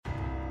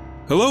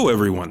Hello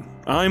everyone,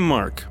 I'm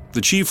Mark,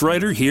 the chief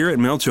writer here at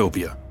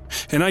Mailtopia,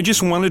 and I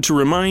just wanted to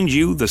remind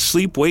you the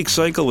sleep-wake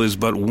cycle is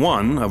but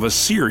one of a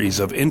series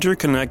of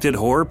interconnected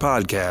horror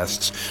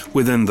podcasts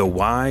within the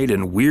wide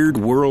and weird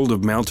world of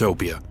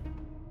Mailtopia.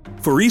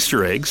 For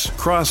Easter eggs,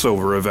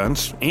 crossover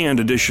events, and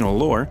additional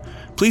lore,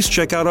 please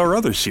check out our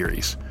other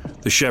series,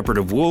 The Shepherd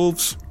of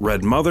Wolves,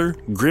 Red Mother,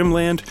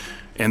 Grimland,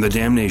 and The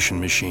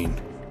Damnation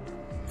Machine.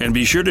 And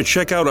be sure to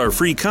check out our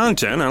free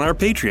content on our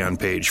Patreon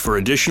page for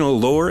additional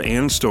lore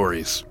and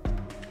stories.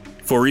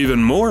 For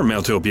even more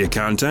Mailtopia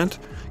content,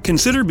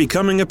 consider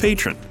becoming a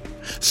patron.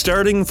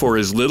 Starting for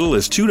as little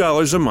as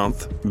 $2 a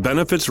month,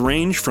 benefits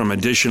range from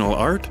additional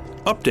art,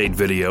 update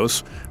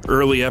videos,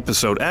 early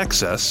episode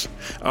access,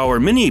 our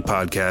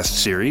mini-podcast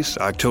series,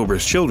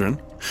 October's Children,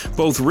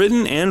 both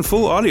written and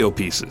full audio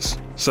pieces,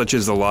 such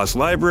as The Lost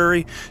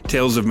Library,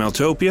 Tales of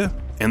Mailtopia,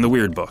 and The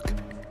Weird Book.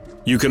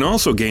 You can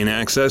also gain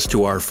access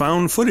to our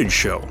found footage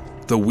show,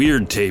 the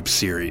Weird Tapes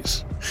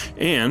series,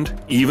 and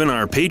even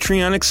our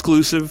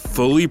Patreon-exclusive,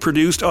 fully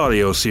produced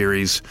audio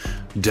series,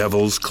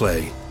 Devil's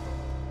Clay.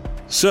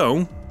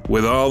 So,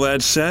 with all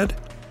that said,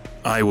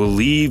 I will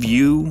leave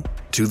you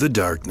to the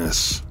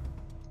darkness.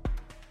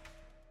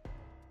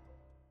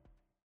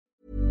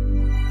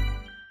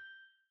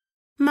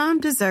 Mom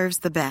deserves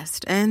the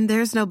best, and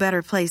there's no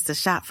better place to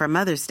shop for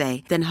Mother's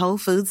Day than Whole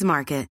Foods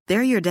Market.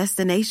 They're your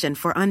destination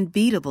for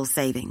unbeatable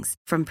savings,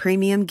 from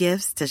premium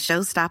gifts to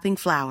show-stopping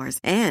flowers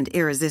and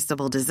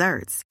irresistible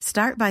desserts.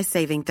 Start by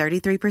saving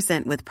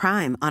 33% with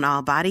Prime on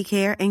all body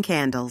care and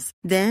candles.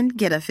 Then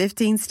get a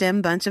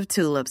 15-stem bunch of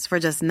tulips for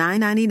just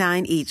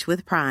 $9.99 each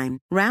with Prime.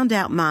 Round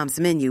out Mom's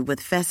menu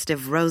with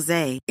festive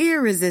rosé,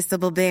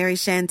 irresistible berry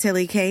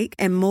chantilly cake,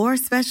 and more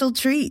special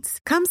treats.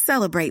 Come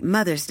celebrate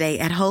Mother's Day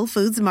at Whole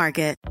Foods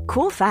Market.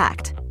 Cool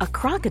fact, a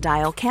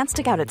crocodile can't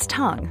stick out its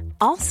tongue.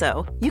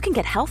 Also, you can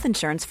get health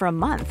insurance for a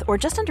month or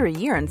just under a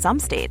year in some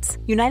states.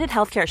 United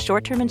Healthcare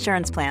short-term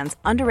insurance plans,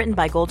 underwritten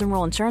by Golden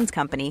Rule Insurance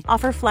Company,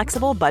 offer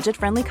flexible,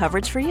 budget-friendly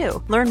coverage for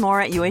you. Learn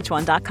more at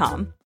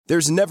UH1.com.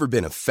 There's never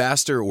been a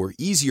faster or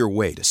easier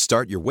way to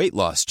start your weight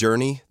loss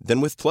journey than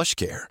with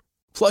PlushCare.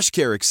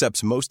 PlushCare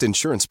accepts most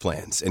insurance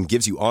plans and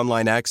gives you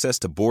online access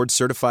to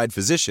board-certified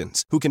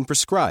physicians who can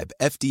prescribe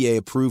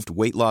FDA-approved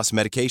weight loss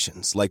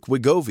medications like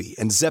Wegovy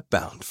and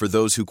Zepbound for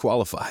those who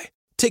qualify.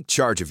 Take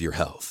charge of your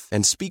health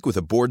and speak with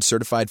a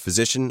board-certified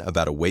physician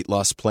about a weight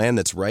loss plan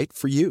that's right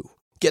for you.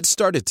 Get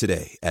started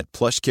today at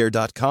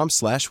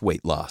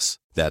plushcare.com/weight loss.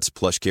 That's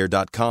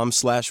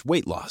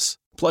plushcare.com/weight loss.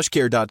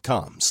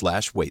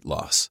 plushcare.com/weight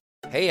loss.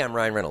 Hey, I'm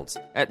Ryan Reynolds.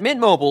 At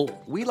Mint Mobile,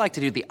 we like to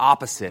do the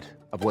opposite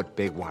of what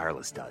Big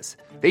Wireless does.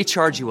 They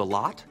charge you a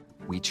lot,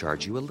 we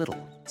charge you a little.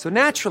 So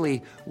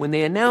naturally, when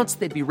they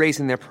announced they'd be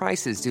raising their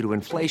prices due to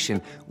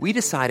inflation, we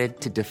decided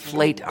to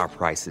deflate our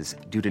prices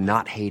due to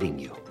not hating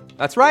you.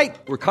 That's right.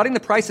 We're cutting the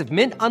price of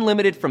Mint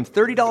Unlimited from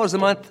 $30 a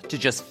month to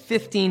just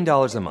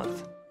 $15 a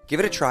month. Give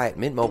it a try at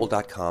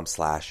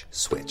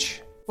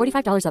mintmobile.com/switch.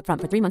 $45 up front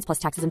for 3 months plus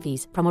taxes and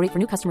fees. Promo rate for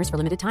new customers for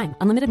limited time.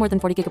 Unlimited more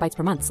than 40 gigabytes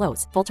per month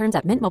slows. Full terms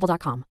at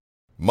mintmobile.com.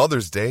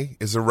 Mother's Day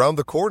is around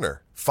the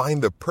corner.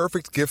 Find the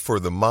perfect gift for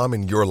the mom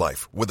in your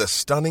life with a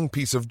stunning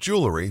piece of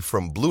jewelry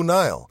from Blue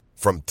Nile.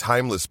 From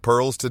timeless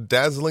pearls to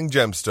dazzling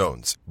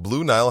gemstones,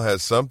 Blue Nile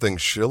has something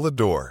she'll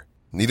adore.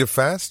 Need it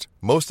fast?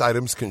 Most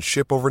items can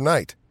ship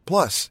overnight.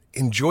 Plus,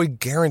 enjoy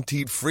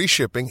guaranteed free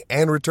shipping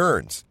and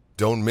returns.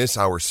 Don't miss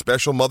our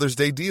special Mother's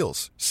Day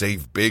deals.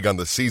 Save big on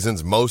the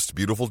season's most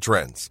beautiful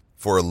trends.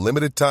 For a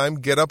limited time,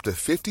 get up to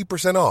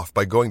 50% off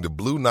by going to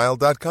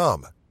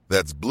BlueNile.com.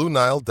 That's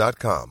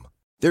BlueNile.com.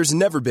 There's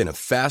never been a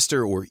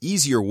faster or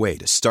easier way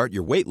to start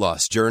your weight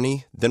loss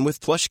journey than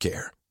with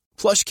PlushCare.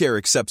 PlushCare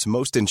accepts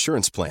most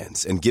insurance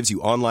plans and gives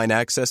you online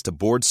access to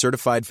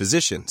board-certified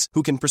physicians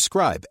who can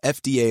prescribe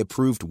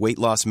FDA-approved weight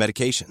loss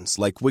medications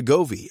like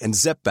Wegovy and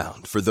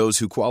Zepbound for those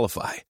who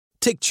qualify.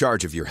 Take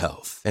charge of your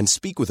health and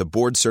speak with a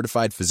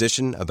board-certified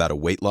physician about a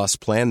weight loss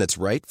plan that's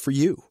right for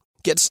you.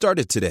 Get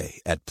started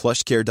today at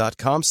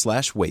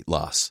plushcare.com/weight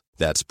loss.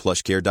 That's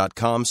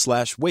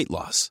plushcare.com/weight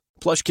loss.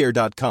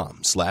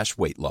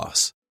 plushcare.com/weight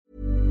loss.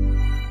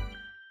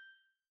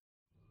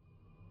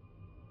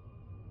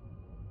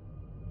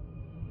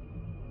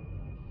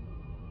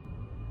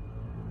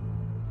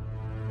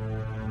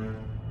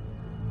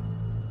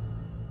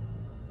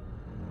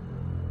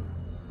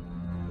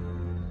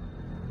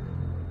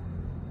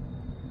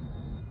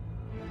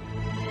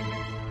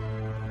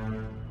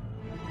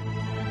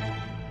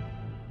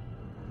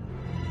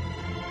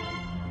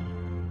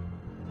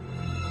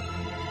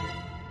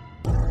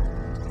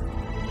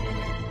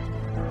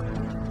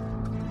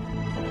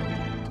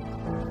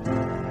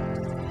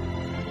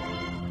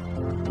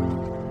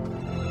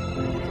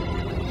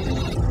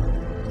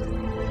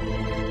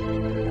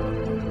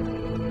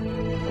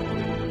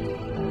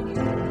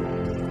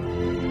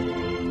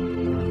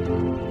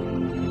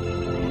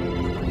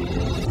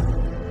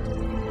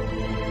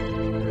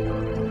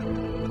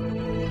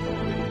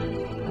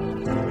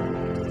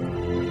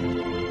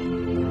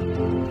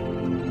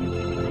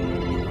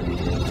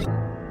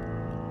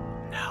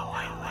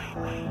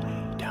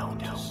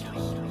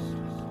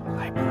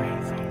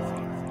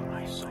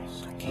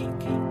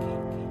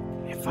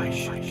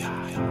 should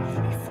die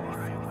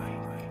before I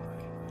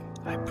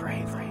wake. I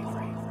pray for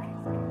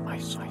my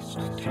soul's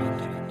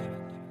detected.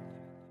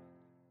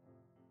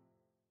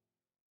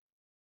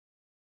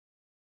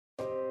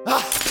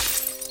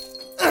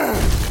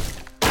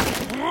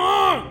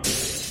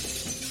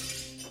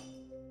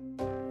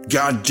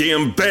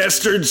 Goddamn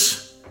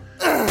bastards!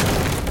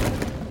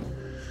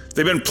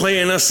 They've been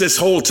playing us this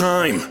whole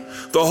time.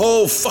 The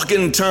whole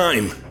fucking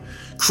time.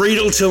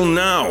 Cradle till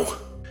now.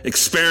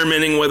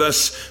 Experimenting with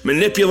us,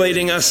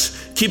 manipulating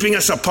us, keeping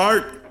us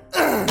apart.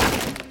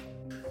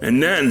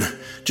 And then,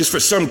 just for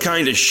some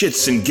kind of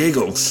shits and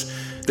giggles,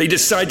 they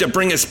decide to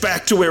bring us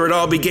back to where it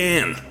all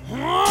began.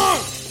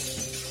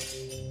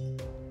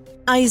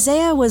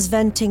 Isaiah was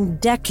venting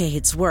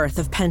decades worth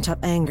of pent-up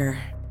anger.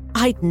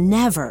 I'd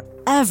never,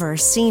 ever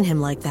seen him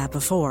like that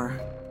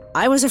before.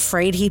 I was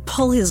afraid he'd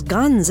pull his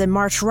guns and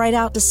march right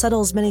out to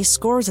settle as many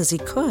scores as he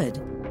could.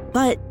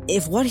 But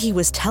if what he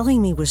was telling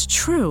me was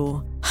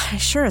true, I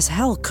sure as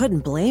hell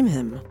couldn't blame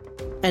him.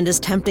 And as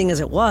tempting as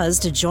it was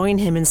to join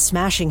him in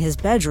smashing his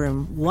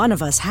bedroom, one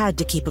of us had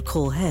to keep a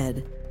cool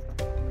head.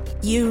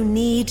 You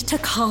need to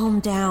calm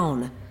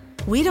down.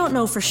 We don't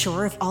know for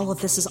sure if all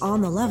of this is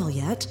on the level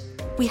yet.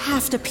 We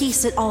have to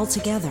piece it all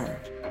together.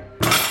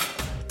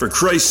 For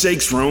Christ's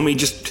sakes, Romy,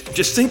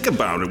 just think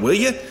about it, will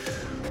you?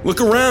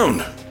 Look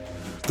around.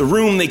 The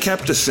room they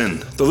kept us in,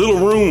 the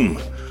little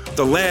room.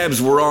 The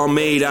labs were all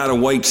made out of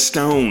white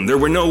stone. There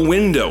were no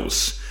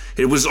windows.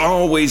 It was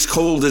always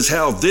cold as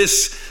hell.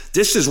 This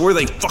is where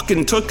they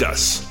fucking took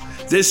us.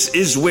 This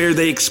is where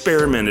they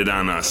experimented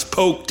on us,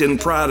 poked and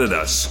prodded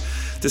us.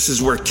 This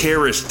is where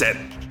Karis, that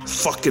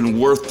fucking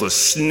worthless,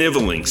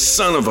 sniveling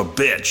son of a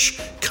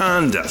bitch,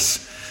 conned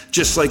us,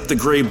 just like the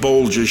Grey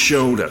Bolgia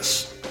showed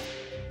us.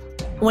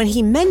 When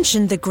he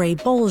mentioned the Grey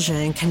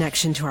Bolgia in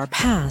connection to our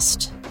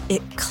past,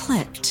 it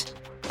clicked.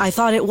 I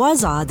thought it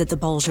was odd that the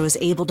Bolgia was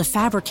able to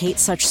fabricate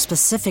such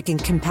specific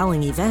and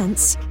compelling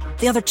events,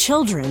 the other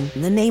children,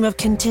 the name of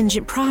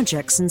contingent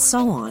projects, and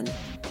so on.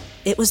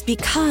 It was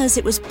because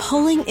it was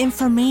pulling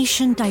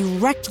information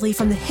directly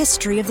from the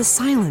history of the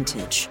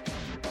Silentage.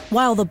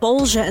 While the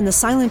Bolgia and the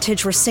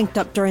Silentage were synced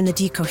up during the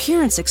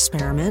decoherence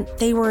experiment,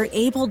 they were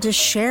able to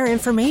share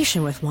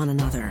information with one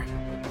another.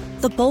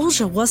 The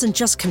Bolgia wasn't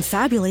just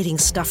confabulating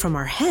stuff from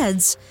our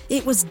heads,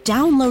 it was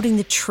downloading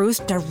the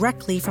truth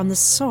directly from the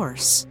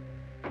source.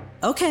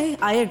 Okay,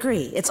 I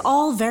agree, it's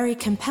all very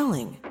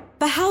compelling.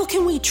 But how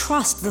can we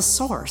trust the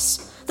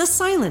source? The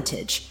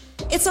Silentage?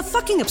 It's a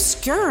fucking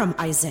obscurum,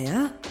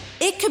 Isaiah.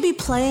 It could be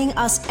playing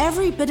us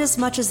every bit as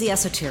much as the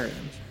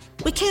Esoterium.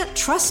 We can't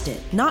trust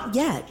it, not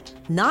yet.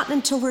 Not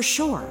until we're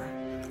sure.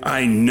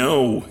 I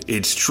know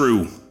it's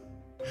true.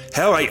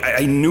 Hell,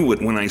 I knew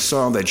it when I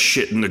saw that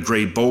shit in the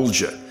Grey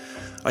Bolgia.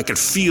 I could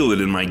feel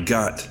it in my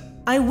gut.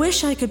 I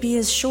wish I could be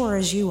as sure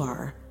as you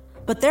are.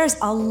 But there's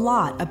a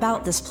lot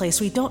about this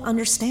place we don't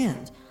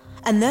understand.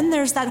 And then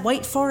there's that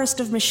white forest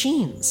of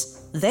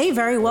machines. They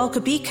very well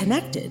could be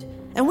connected,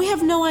 and we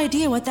have no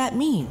idea what that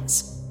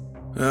means.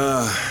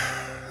 God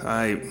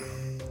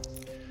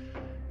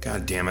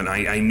damn it,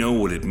 I know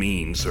what it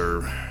means,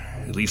 or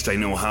at least I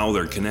know how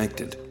they're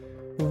connected.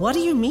 What do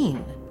you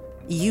mean?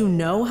 You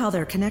know how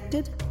they're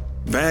connected?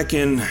 Back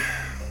in...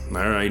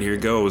 Alright, here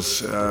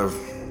goes.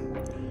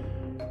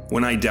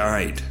 When I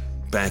died,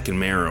 back in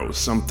Marrow,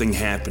 something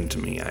happened to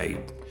me. I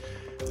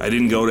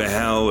didn't go to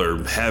hell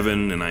or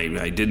heaven, and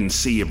I didn't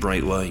see a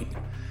bright light.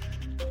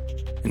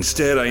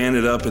 Instead, I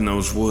ended up in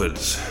those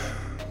woods,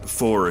 the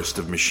forest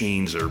of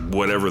machines, or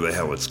whatever the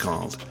hell it's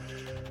called.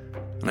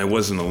 And I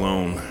wasn't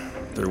alone.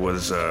 There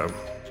was, I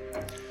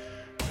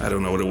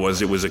don't know what it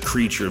was. It was a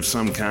creature of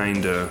some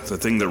kind, the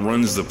thing that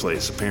runs the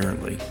place,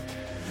 apparently.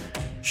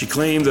 She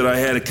claimed that I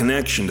had a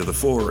connection to the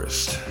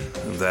forest,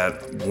 and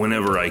that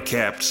whenever I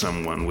capped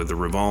someone with the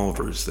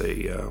revolvers,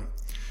 they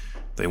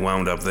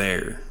wound up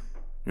there,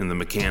 in the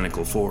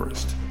mechanical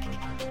forest.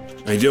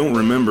 I don't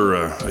remember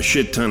a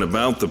shit ton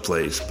about the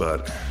place,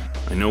 but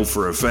I know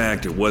for a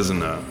fact it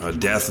wasn't a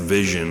death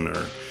vision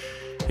or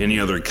any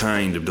other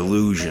kind of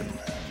delusion.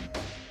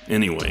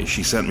 Anyway,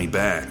 she sent me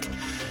back,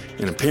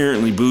 and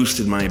apparently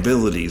boosted my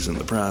abilities in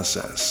the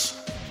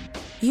process.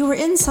 You were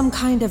in some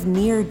kind of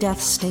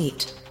near-death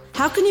state.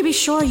 How can you be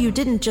sure you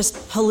didn't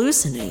just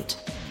hallucinate?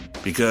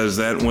 Because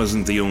that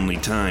wasn't the only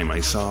time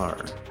I saw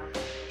her.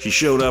 She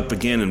showed up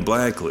again in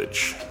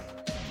Blackledge,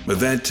 but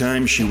that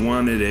time she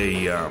wanted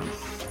a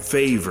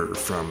favor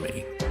from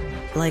me.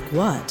 Like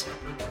what?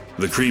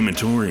 The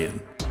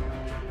crematorium.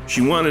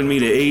 She wanted me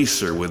to ace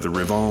her with the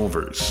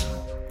revolvers.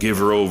 Give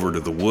her over to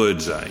the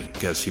woods, I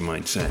guess you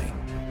might say.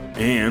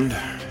 And,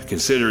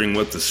 considering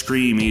what the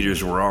Scream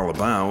Eaters were all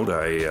about,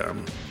 I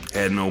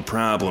had no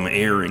problem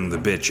airing the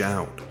bitch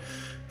out,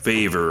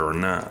 favor or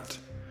not.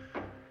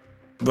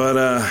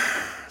 But,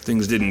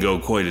 things didn't go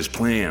quite as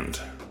planned.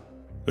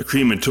 The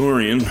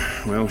crematorian,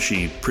 well,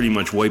 she pretty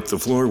much wiped the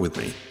floor with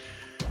me.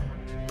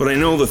 But I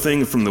know the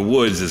thing from the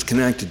woods is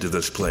connected to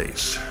this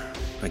place.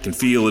 I can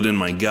feel it in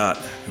my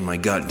gut, and my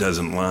gut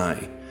doesn't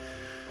lie.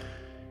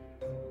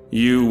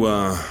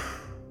 You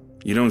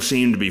You don't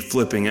seem to be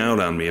flipping out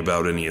on me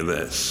about any of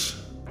this,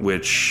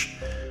 which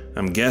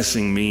I'm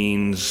guessing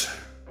means...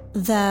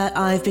 That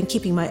I've been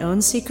keeping my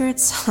own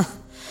secrets?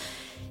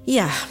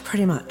 Yeah,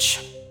 pretty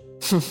much.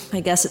 I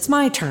guess it's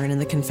my turn in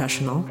the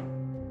confessional.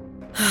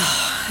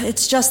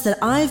 It's just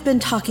that I've been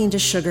talking to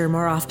Sugar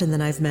more often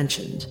than I've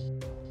mentioned.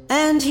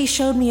 And he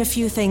showed me a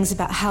few things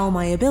about how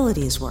my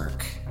abilities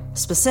work.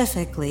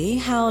 Specifically,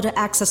 how to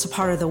access a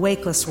part of the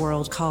wakeless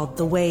world called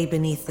the Way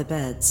Beneath the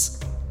Beds.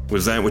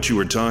 Was that what you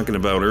were talking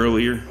about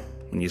earlier,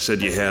 when you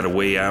said you had a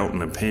way out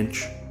in a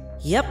pinch?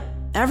 Yep.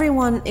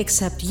 Everyone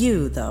except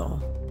you,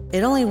 though.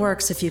 It only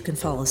works if you can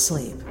fall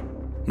asleep.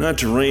 Not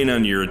to rain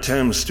on your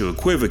attempts to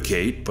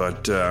equivocate,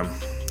 but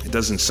it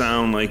doesn't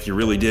sound like you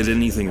really did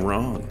anything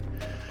wrong.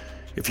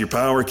 If your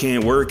power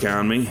can't work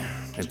on me,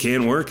 it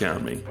can't work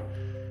on me.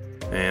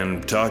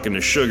 And talking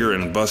to Sugar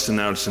and busting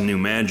out some new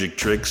magic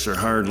tricks are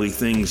hardly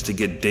things to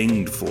get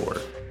dinged for.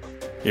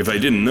 If I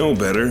didn't know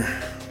better,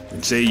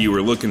 I'd say you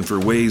were looking for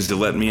ways to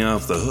let me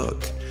off the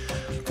hook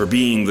for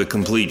being the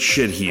complete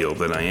shitheel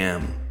that I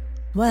am.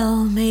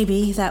 Well,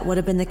 maybe that would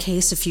have been the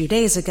case a few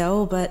days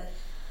ago, but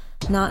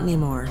not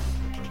anymore.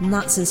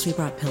 Not since we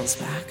brought Pills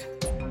back.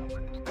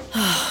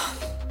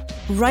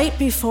 Right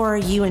before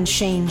you and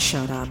Shane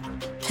showed up,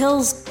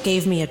 Pills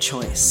gave me a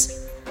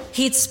choice.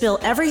 He'd spill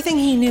everything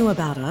he knew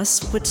about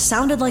us, which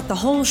sounded like the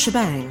whole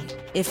shebang,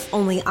 if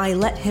only I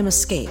let him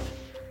escape,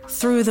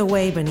 through the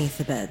Way Beneath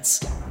the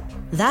Beds.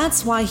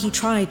 That's why he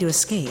tried to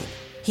escape.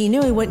 He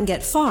knew he wouldn't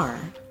get far,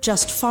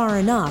 just far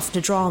enough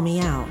to draw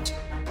me out.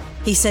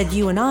 He said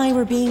you and I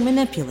were being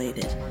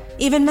manipulated,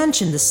 even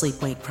mentioned the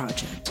Sleepwake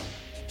Project.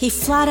 He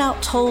flat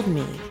out told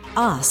me,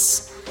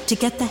 us, to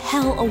get the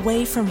hell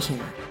away from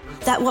here.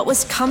 That what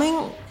was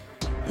coming,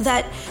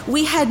 that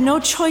we had no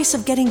choice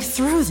of getting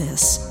through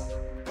this.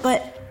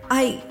 But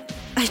I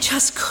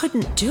just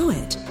couldn't do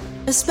it,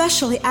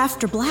 especially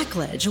after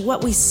Blackledge,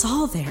 what we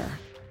saw there.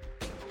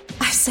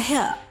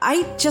 Isaiah,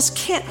 I just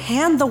can't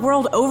hand the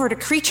world over to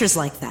creatures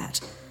like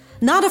that.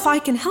 Not if I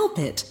can help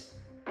it.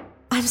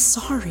 I'm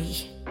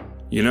sorry.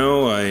 You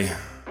know, I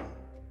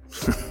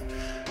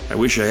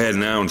wish I had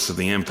an ounce of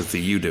the empathy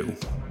you do.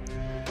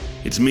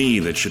 It's me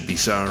that should be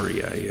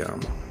sorry.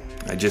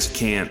 I just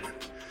can't.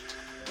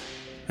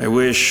 I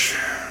wish,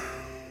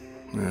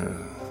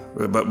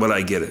 but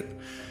I get it.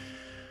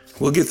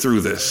 We'll get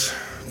through this.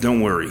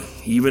 Don't worry.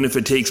 Even if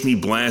it takes me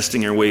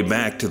blasting our way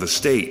back to the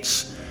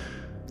States,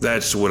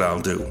 that's what I'll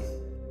do.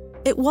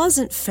 It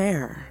wasn't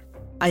fair.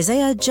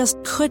 Isaiah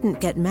just couldn't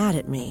get mad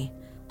at me.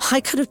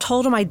 I could have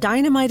told him I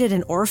dynamited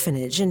an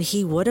orphanage and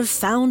he would have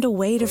found a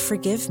way to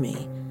forgive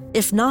me.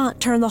 If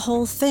not, turn the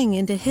whole thing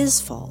into his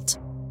fault.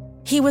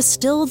 He was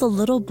still the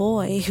little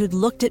boy who'd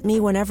looked at me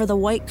whenever the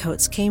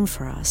Whitecoats came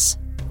for us,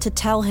 to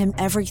tell him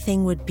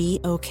everything would be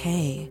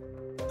okay.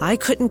 I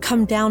couldn't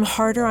come down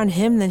harder on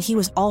him than he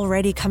was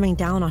already coming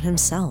down on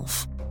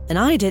himself. And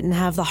I didn't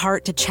have the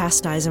heart to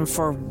chastise him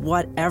for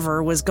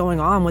whatever was going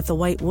on with the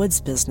White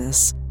Woods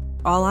business.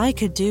 All I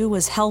could do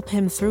was help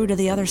him through to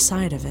the other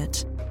side of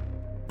it.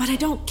 But I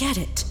don't get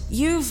it.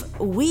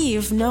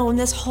 We've known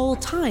this whole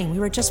time we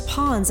were just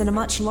pawns in a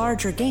much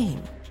larger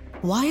game.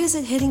 Why is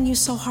it hitting you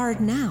so hard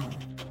now?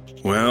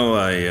 Well,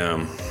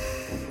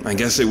 I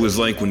guess it was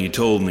like when you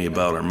told me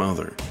about our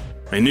mother.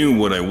 I knew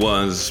what I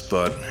was,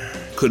 but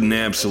couldn't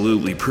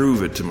absolutely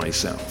prove it to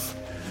myself.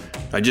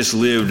 I just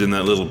lived in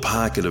that little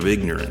pocket of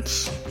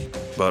ignorance.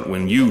 But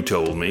when you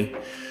told me,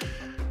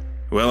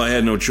 well, I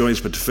had no choice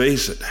but to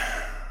face it.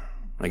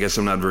 I guess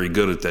I'm not very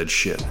good at that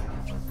shit.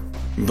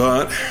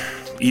 But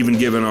even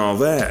given all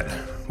that,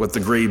 what the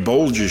Grey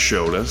Bulges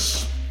showed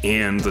us,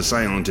 and the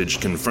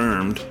Silentage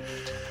confirmed,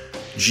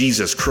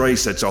 Jesus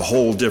Christ, that's a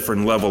whole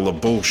different level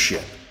of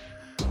bullshit.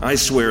 I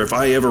swear if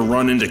I ever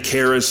run into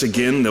Karis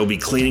again, they'll be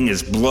cleaning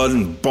his blood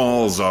and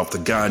balls off the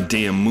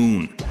goddamn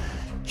moon.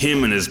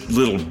 Him and his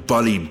little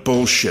buddy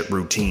bullshit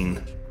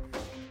routine.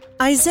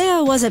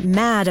 Isaiah wasn't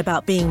mad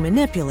about being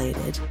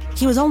manipulated.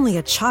 He was only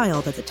a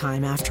child at the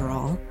time, after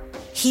all.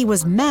 He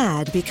was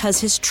mad because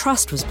his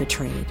trust was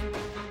betrayed.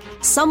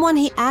 Someone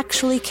he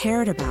actually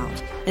cared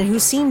about, and who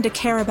seemed to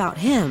care about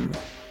him,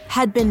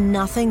 had been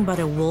nothing but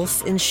a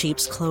wolf in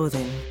sheep's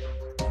clothing.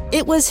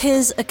 It was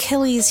his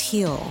Achilles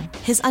heel,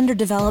 his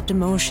underdeveloped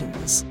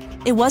emotions.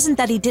 It wasn't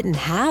that he didn't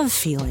have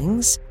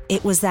feelings,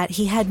 it was that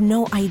he had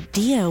no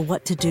idea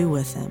what to do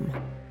with them.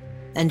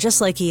 And just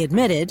like he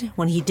admitted,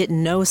 when he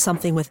didn't know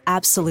something with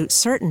absolute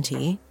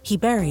certainty, he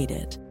buried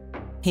it.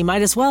 He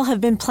might as well have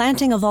been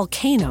planting a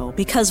volcano,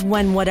 because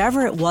when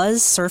whatever it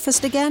was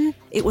surfaced again,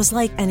 it was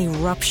like an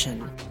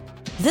eruption.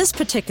 This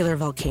particular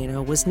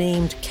volcano was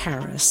named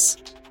Karis.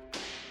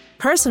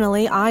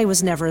 Personally, I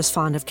was never as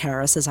fond of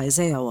Karis as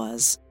Isaiah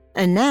was.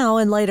 And now,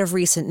 in light of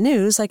recent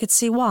news, I could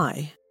see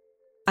why.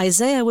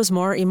 Isaiah was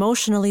more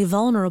emotionally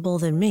vulnerable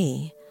than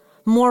me,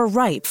 more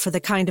ripe for the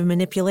kind of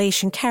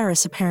manipulation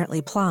Karis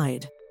apparently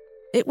plied.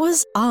 It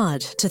was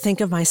odd to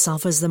think of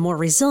myself as the more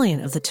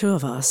resilient of the two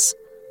of us.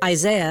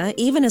 Isaiah,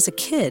 even as a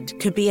kid,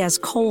 could be as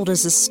cold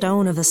as a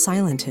stone of the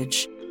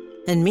Silentage.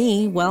 And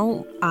me,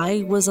 well,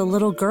 I was a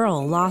little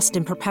girl lost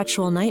in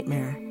perpetual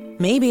nightmare.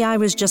 Maybe I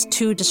was just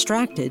too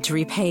distracted to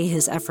repay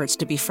his efforts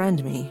to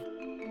befriend me.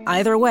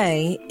 Either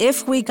way,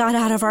 if we got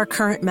out of our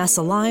current mess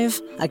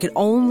alive, I could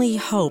only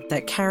hope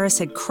that Karis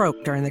had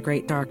croaked during the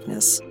Great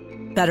Darkness.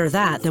 Better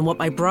that than what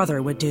my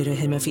brother would do to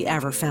him if he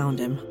ever found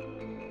him.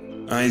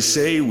 I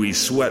say we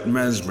sweat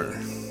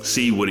Mesmer,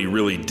 see what he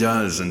really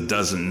does and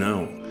doesn't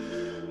know.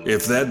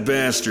 If that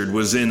bastard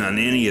was in on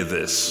any of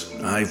this,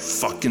 I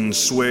fucking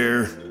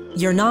swear...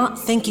 You're not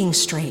thinking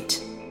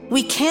straight.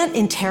 We can't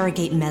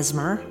interrogate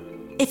Mesmer.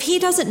 If he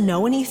doesn't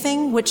know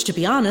anything, which to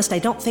be honest, I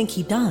don't think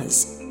he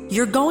does,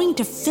 you're going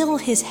to fill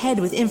his head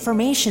with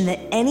information that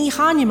any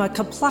Hanuma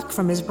could pluck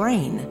from his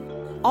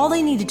brain. All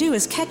they need to do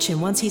is catch him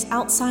once he's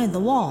outside the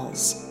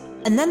walls.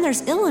 And then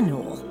there's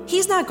Ilanul.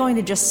 He's not going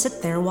to just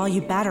sit there while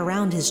you bat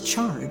around his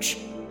charge.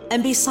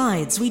 And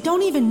besides, we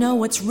don't even know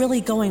what's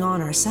really going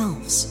on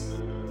ourselves.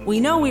 We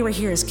know we were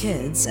here as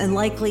kids, and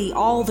likely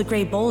all the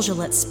Grey Bolgia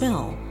let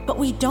spill, but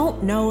we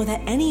don't know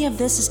that any of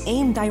this is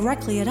aimed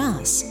directly at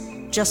us,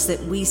 just that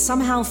we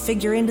somehow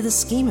figure into the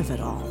scheme of it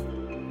all.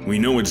 We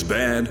know it's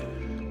bad.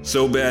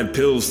 So bad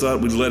Pills thought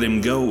we'd let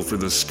him go for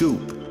the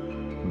scoop.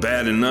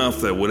 Bad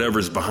enough that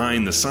whatever's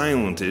behind the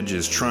silentage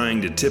is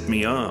trying to tip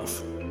me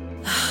off.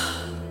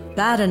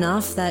 Bad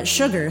enough that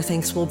Sugar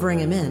thinks we'll bring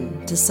him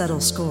in to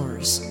settle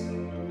scores.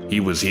 He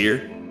was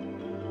here?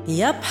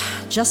 Yep,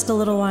 just a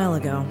little while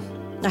ago.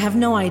 I have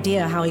no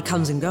idea how he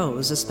comes and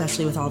goes,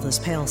 especially with all this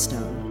Pale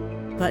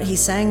Stone. But he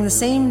sang the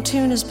same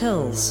tune as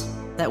Pills,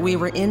 that we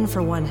were in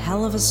for one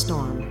hell of a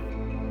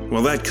storm.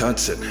 Well, that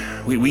cuts it.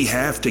 We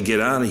have to get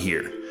out of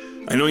here.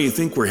 I know you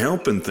think we're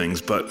helping things,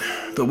 but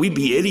we'd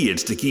be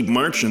idiots to keep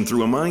marching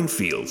through a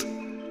minefield.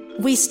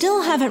 We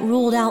still haven't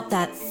ruled out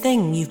that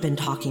thing you've been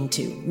talking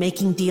to,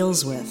 making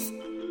deals with.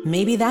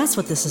 Maybe that's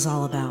what this is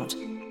all about.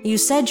 You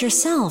said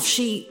yourself,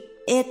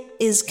 it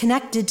is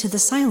connected to the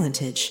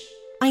silentage.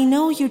 I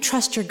know you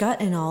trust your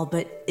gut and all,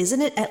 but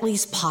isn't it at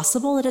least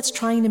possible that it's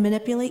trying to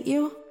manipulate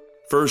you?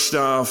 First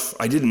off,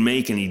 I didn't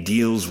make any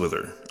deals with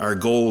her. Our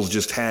goals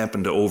just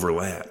happened to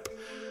overlap.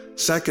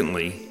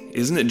 Secondly,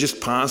 isn't it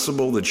just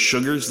possible that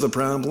Sugar's the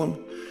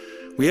problem?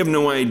 We have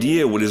no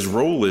idea what his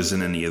role is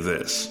in any of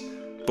this.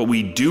 But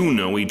we do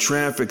know he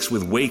traffics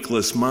with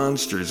wakeless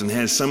monsters and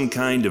has some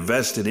kind of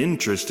vested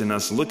interest in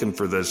us looking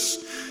for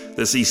this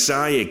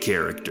Isaiah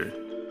character.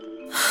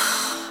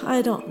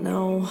 I don't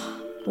know.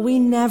 We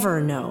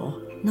never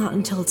know. Not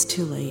until it's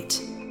too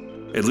late.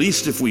 At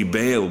least if we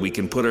bail, we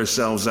can put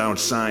ourselves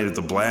outside of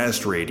the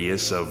blast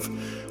radius of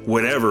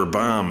whatever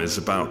bomb is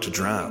about to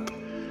drop.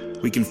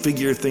 We can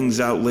figure things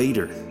out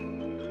later.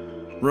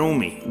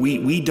 Romy,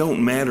 we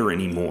don't matter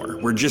anymore.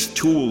 We're just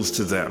tools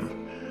to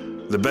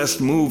them. The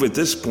best move at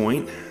this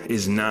point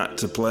is not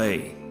to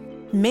play.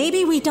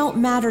 Maybe we don't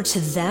matter to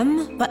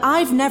them, but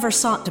I've never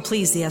sought to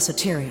please the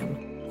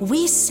Esoterium.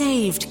 We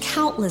saved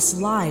countless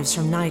lives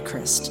from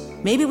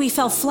Nychrist. Maybe we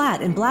fell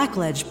flat in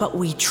Blackledge, but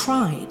we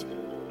tried.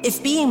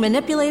 If being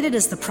manipulated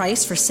is the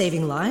price for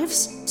saving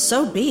lives,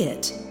 so be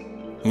it.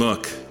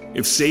 Look,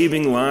 if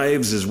saving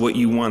lives is what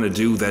you want to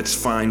do, that's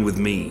fine with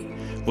me.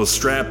 We'll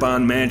strap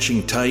on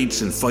matching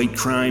tights and fight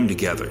crime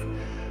together.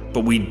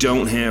 But we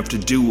don't have to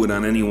do it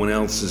on anyone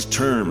else's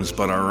terms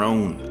but our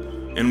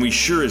own. And we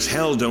sure as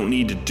hell don't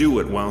need to do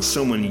it while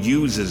someone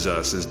uses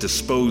us as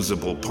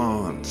disposable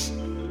pawns.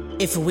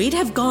 If we'd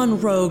have gone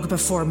rogue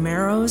before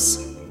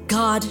Marrows,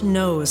 God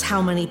knows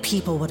how many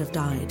people would have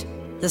died.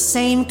 The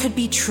same could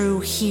be true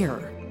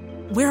here.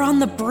 We're on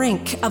the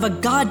brink of a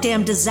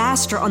goddamn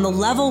disaster on the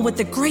level with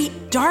the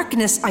Great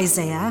Darkness,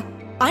 Isaiah.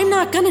 I'm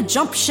not gonna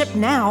jump ship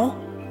now.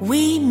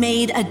 We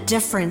made a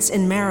difference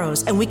in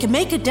Marrows, and we can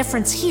make a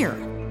difference here.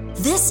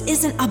 This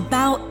isn't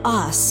about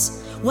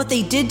us, what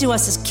they did to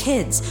us as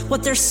kids,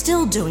 what they're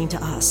still doing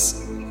to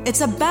us.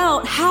 It's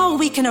about how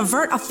we can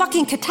avert a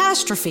fucking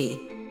catastrophe.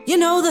 You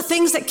know, the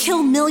things that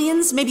kill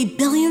millions, maybe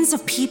billions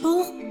of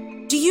people?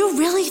 Do you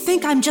really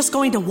think I'm just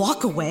going to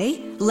walk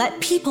away? Let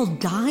people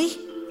die?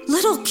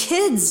 Little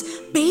kids,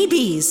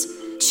 babies.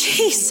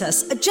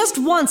 Jesus, just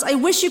once I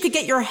wish you could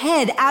get your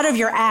head out of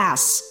your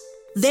ass.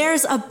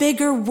 There's a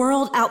bigger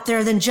world out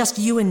there than just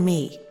you and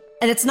me.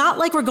 And it's not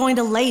like we're going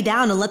to lay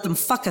down and let them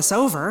fuck us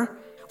over.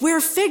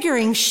 We're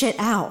figuring shit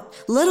out,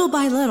 little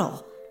by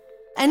little.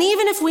 And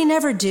even if we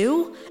never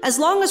do, as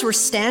long as we're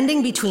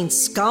standing between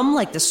scum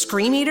like the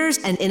Scream Eaters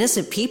and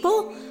innocent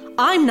people,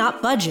 I'm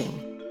not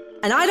budging.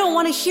 And I don't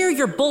want to hear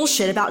your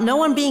bullshit about no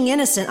one being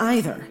innocent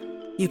either.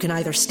 You can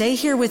either stay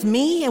here with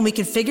me and we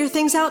can figure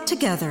things out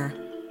together,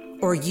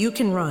 or you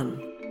can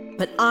run.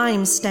 But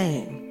I'm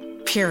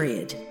staying.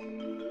 Period.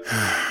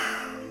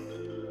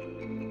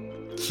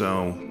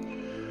 So,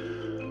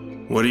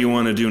 what do you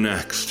want to do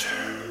next?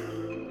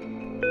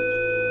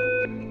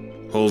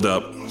 Hold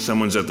up,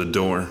 someone's at the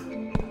door.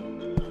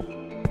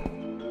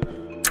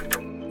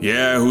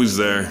 Yeah, who's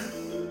there?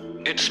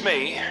 It's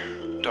me,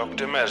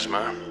 Dr.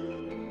 Mesmer.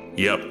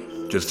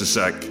 Yep, just a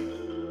sec.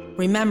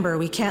 Remember,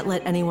 we can't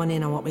let anyone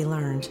in on what we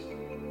learned.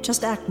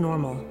 Just act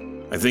normal.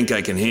 I think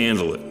I can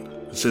handle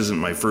it. This isn't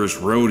my first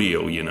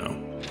rodeo, you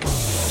know.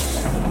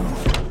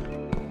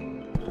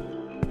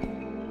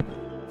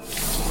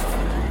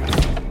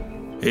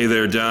 Hey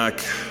there, Doc.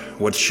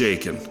 What's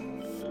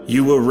shaking?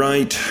 You were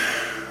right.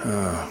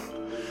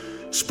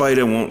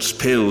 Spider wants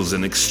pills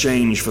in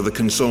exchange for the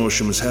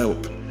consortium's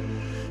help.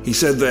 He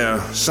said their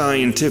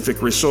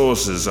scientific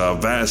resources are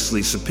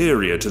vastly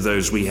superior to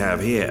those we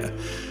have here,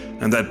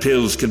 and that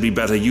pills could be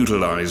better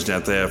utilized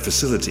at their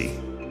facility.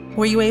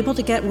 Were you able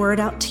to get word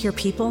out to your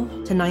people,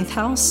 to Ninth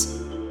House?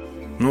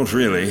 Not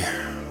really.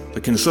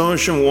 The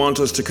consortium want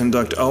us to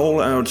conduct all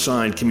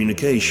outside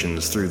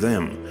communications through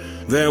them.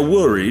 They're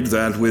worried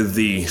that with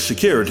the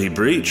security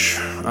breach,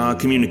 our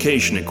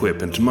communication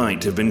equipment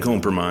might have been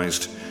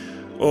compromised,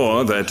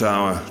 or that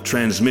our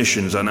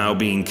transmissions are now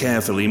being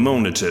carefully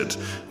monitored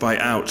by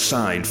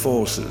outside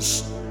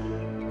forces.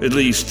 At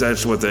least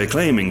that's what they're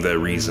claiming their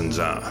reasons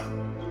are.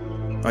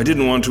 I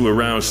didn't want to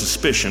arouse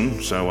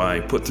suspicion, so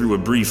I put through a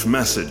brief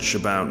message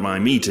about my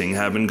meeting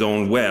having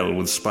gone well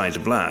with Spider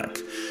Black,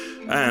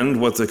 and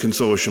what the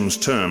consortium's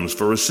terms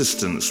for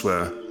assistance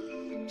were.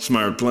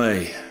 Smart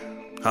play.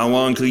 How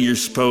long till you're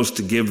supposed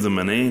to give them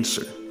an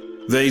answer?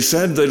 They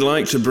said they'd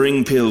like to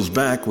bring pills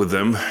back with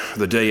them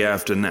the day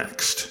after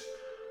next.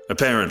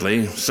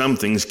 Apparently,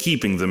 something's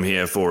keeping them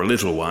here for a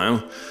little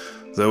while,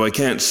 though I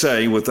can't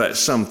say what that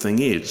something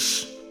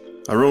is.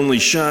 Our only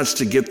shot's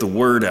to get the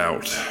word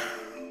out.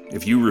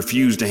 If you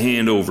refuse to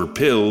hand over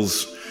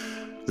pills,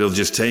 they'll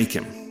just take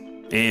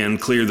him, and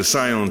clear the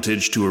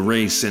silentage to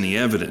erase any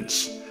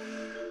evidence.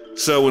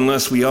 So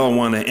unless we all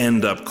want to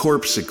end up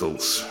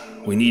corpsicles,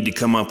 we need to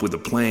come up with a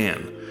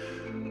plan.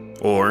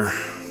 Or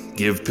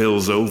give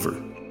pills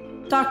over.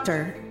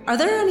 Doctor, are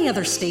there any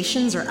other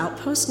stations or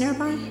outposts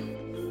nearby?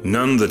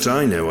 None that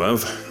I know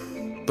of,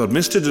 but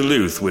Mr.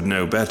 Duluth would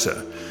know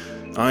better.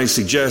 I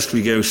suggest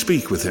we go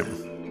speak with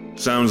him.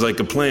 Sounds like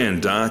a plan,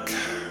 Doc.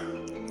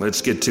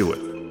 Let's get to it.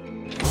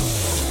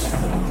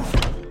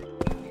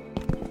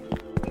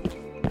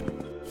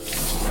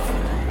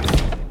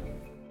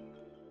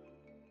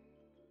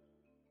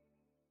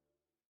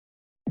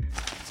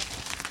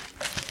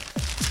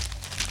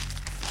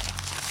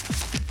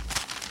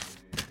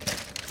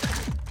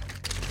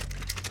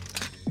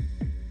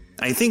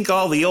 I think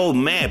all the old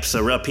maps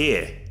are up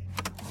here.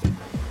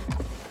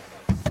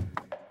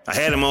 I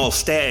had them all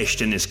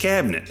stashed in this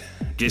cabinet,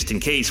 just in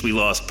case we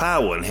lost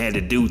power and had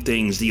to do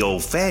things the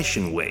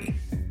old-fashioned way.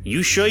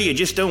 You sure you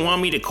just don't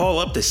want me to call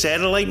up the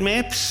satellite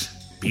maps?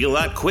 Be a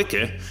lot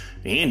quicker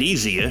and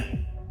easier.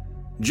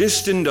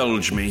 Just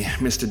indulge me,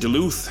 Mr.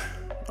 Duluth.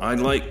 I'd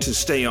like to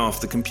stay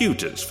off the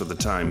computers for the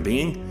time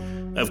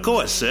being. Of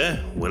course, sir.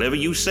 Whatever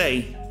you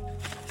say.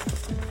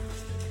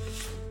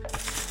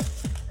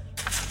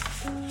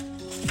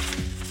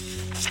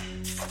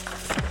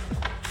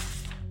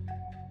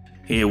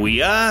 Here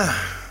we are.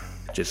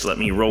 Just let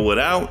me roll it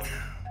out.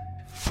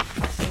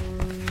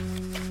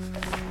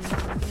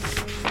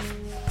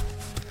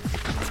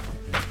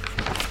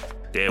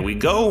 There we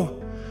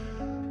go.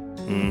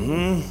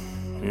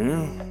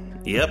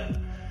 Yep.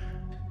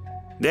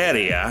 There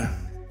they are.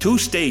 2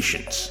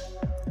 stations.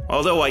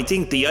 Although I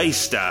think the Ice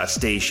Star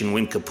station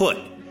went kaput.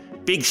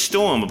 Big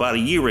storm about a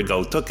year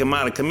ago took him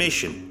out of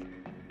commission.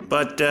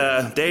 But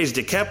there's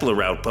the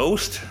Kepler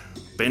outpost.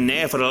 Been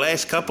there for the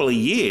last couple of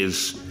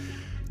years.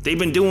 They've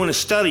been doing a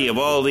study of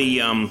all the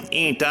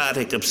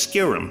Antarctic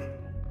obscurum.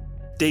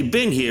 They've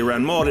been here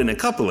on more than a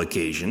couple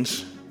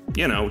occasions.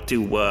 You know,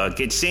 to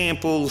get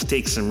samples,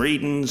 take some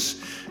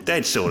readings,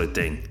 that sort of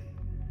thing.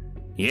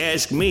 You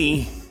ask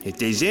me, if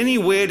there's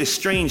anywhere the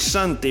strange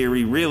sun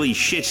theory really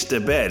shits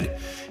the bed,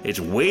 it's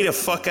way the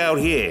fuck out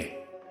here.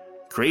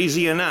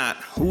 Crazy or not,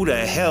 who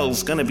the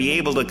hell's gonna be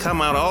able to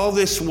come out all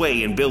this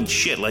way and build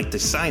shit like the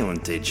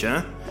Silentage,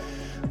 huh?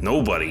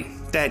 Nobody,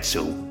 that's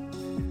who.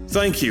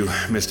 Thank you,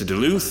 Mr.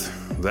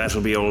 Duluth.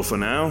 That'll be all for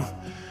now.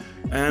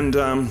 And,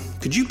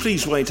 could you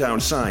please wait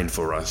outside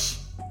for us?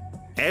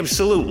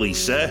 Absolutely,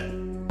 sir.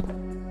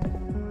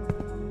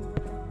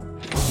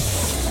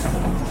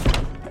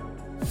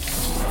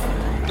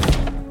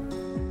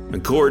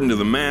 According to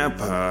the map,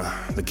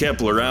 the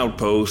Kepler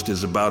outpost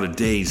is about a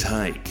day's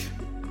hike.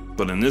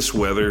 But in this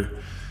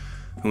weather,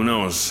 who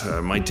knows,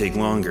 it might take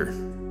longer.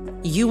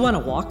 You want to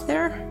walk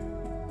there?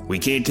 We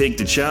can't take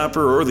the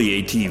chopper or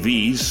the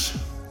ATVs.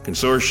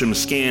 Consortium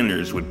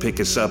scanners would pick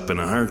us up in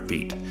a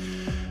heartbeat.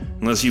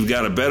 Unless you've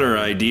got a better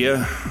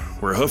idea,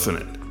 we're hoofing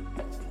it.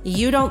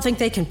 You don't think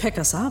they can pick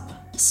us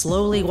up?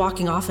 Slowly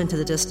walking off into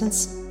the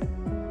distance?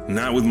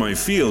 Not with my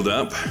field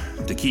up,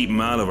 to keep them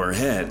out of our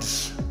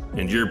heads.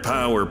 And your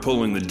power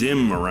pulling the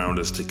dim around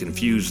us to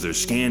confuse their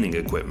scanning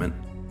equipment.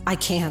 I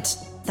can't.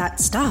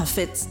 That stuff,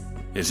 it's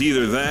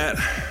either that,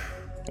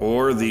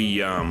 or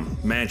the,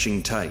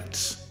 matching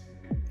tights.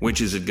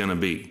 Which is it gonna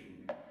be?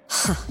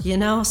 You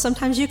know,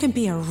 sometimes you can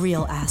be a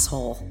real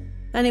asshole.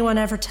 Anyone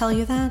ever tell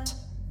you that?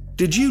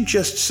 Did you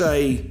just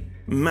say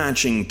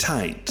matching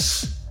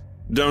tights?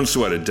 Don't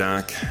sweat it,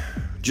 Doc.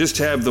 Just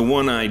have the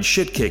one-eyed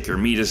shit-kicker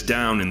meet us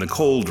down in the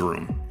cold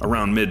room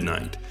around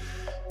midnight.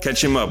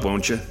 Catch him up,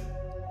 won't you?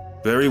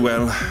 Very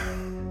well.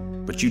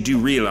 but you do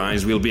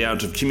realize we'll be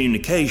out of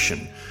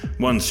communication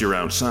once you're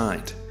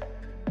outside.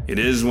 It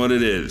is what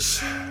it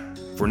is.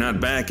 If we're not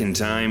back in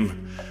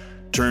time,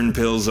 turn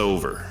pills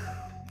over.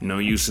 No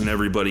use in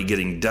everybody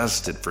getting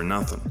dusted for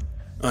nothing.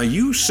 Are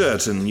you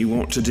certain you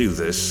want to do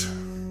this?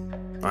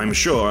 I'm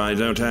sure I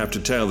don't have to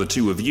tell the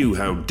two of you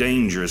how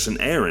dangerous an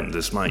errand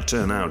this might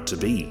turn out to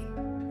be.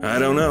 I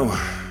don't know.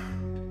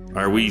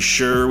 Are we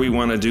sure we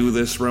want to do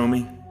this,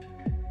 Romy?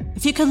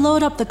 If you could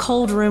load up the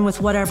cold room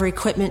with whatever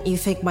equipment you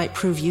think might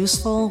prove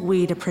useful,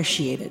 we'd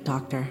appreciate it,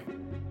 Doctor.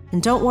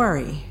 And don't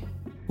worry,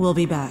 we'll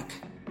be back.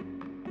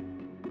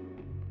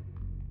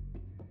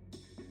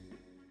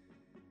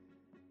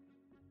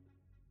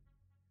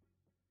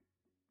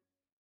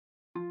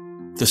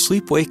 The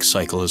Sleep-Wake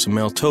Cycle is a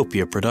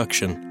Maeltopia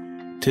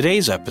production.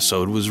 Today's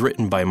episode was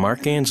written by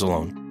Mark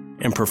Anzalone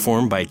and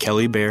performed by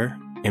Kelly Bear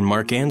and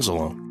Mark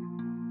Anzalone.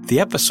 The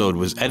episode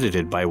was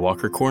edited by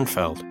Walker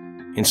Kornfeld,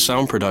 and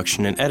sound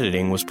production and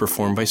editing was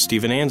performed by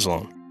Stephen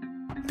Anzalone.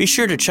 Be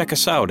sure to check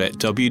us out at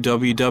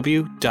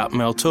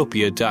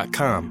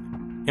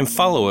www.maeltopia.com and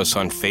follow us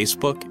on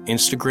Facebook,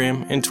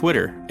 Instagram, and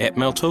Twitter at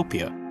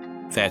Maeltopia.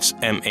 That's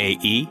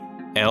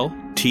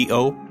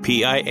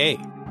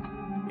Maeltopia.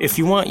 If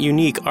you want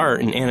unique art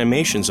and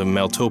animations of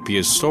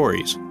Maeltopia's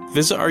stories,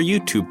 visit our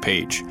YouTube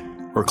page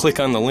or click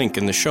on the link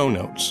in the show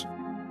notes.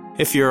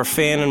 If you're a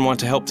fan and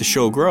want to help the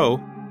show grow,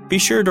 be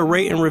sure to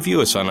rate and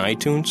review us on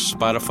iTunes,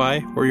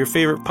 Spotify, or your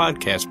favorite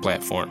podcast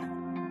platform.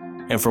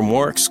 And for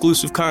more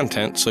exclusive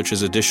content such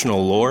as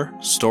additional lore,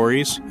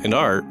 stories, and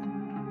art,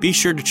 be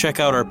sure to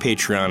check out our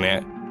Patreon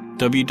at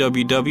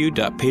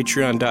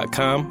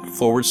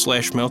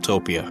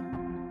www.patreon.com/Maeltopia.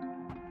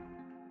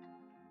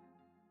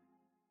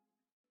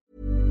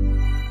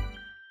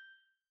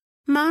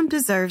 Mom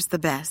deserves the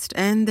best,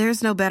 and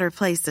there's no better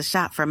place to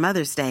shop for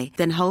Mother's Day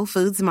than Whole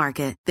Foods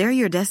Market. They're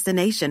your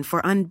destination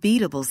for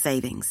unbeatable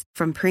savings,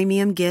 from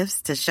premium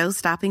gifts to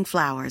show-stopping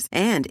flowers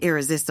and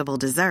irresistible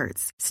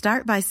desserts.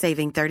 Start by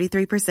saving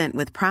 33%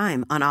 with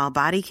Prime on all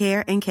body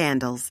care and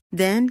candles.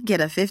 Then get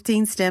a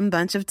 15-stem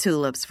bunch of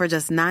tulips for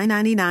just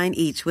 $9.99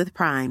 each with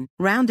Prime.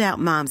 Round out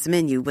Mom's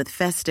menu with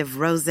festive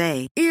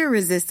rosé,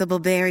 irresistible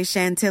berry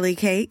chantilly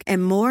cake,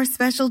 and more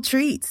special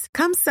treats.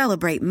 Come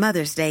celebrate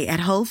Mother's Day at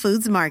Whole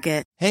Foods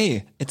Market.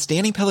 Hey, it's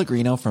Danny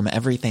Pellegrino from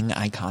Everything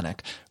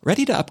Iconic.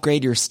 Ready to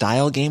upgrade your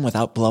style game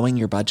without blowing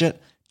your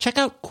budget? Check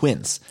out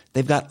Quince.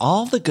 They've got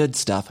all the good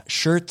stuff,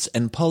 shirts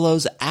and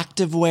polos,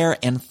 activewear,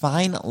 and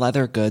fine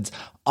leather goods,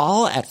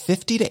 all at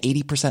 50 to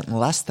 80%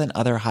 less than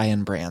other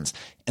high-end brands.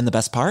 And the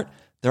best part?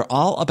 They're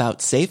all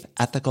about safe,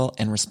 ethical,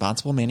 and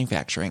responsible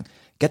manufacturing.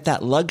 Get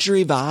that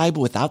luxury vibe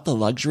without the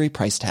luxury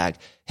price tag.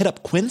 Hit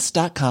up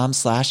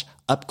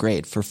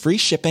quince.com/upgrade for free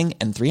shipping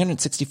and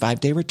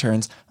 365-day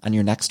returns on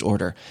your next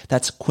order.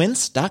 That's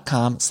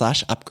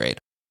quince.com/upgrade.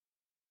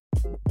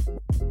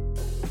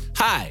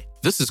 Hi,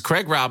 this is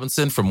Craig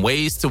Robinson from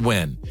Ways to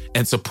Win,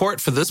 and support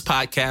for this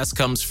podcast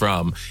comes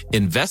from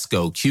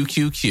Invesco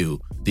QQQ,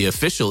 the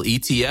official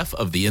ETF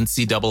of the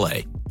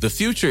NCAA. The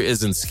future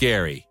isn't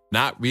scary.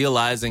 Not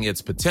realizing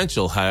its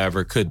potential,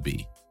 however, could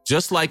be.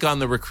 Just like on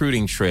the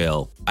recruiting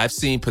trail, I've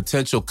seen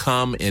potential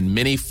come in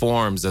many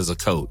forms as a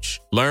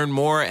coach. Learn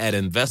more at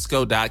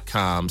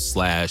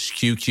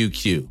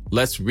Invesco.com/QQQ.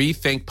 Let's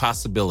rethink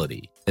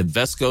possibility.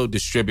 Invesco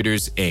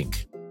Distributors,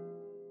 Inc.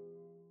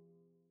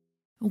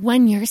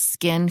 When your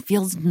skin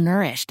feels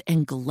nourished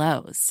and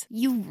glows,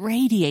 you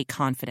radiate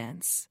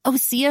confidence.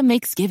 Osea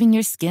makes giving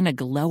your skin a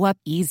glow-up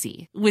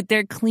easy with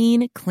their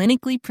clean,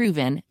 clinically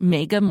proven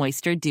Mega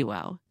Moisture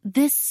Duo.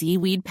 This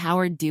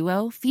seaweed-powered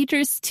duo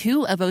features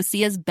two of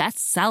Osea's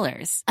best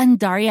sellers,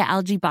 Undaria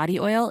Algae Body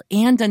Oil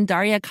and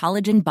Undaria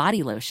Collagen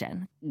Body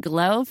Lotion.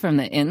 Glow from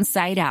the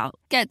inside out.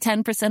 Get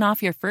 10%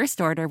 off your first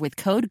order with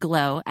code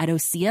GLOW at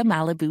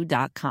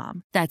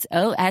OseaMalibu.com. That's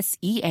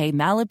OSEA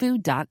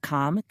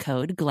Malibu.com,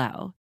 code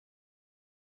GLOW.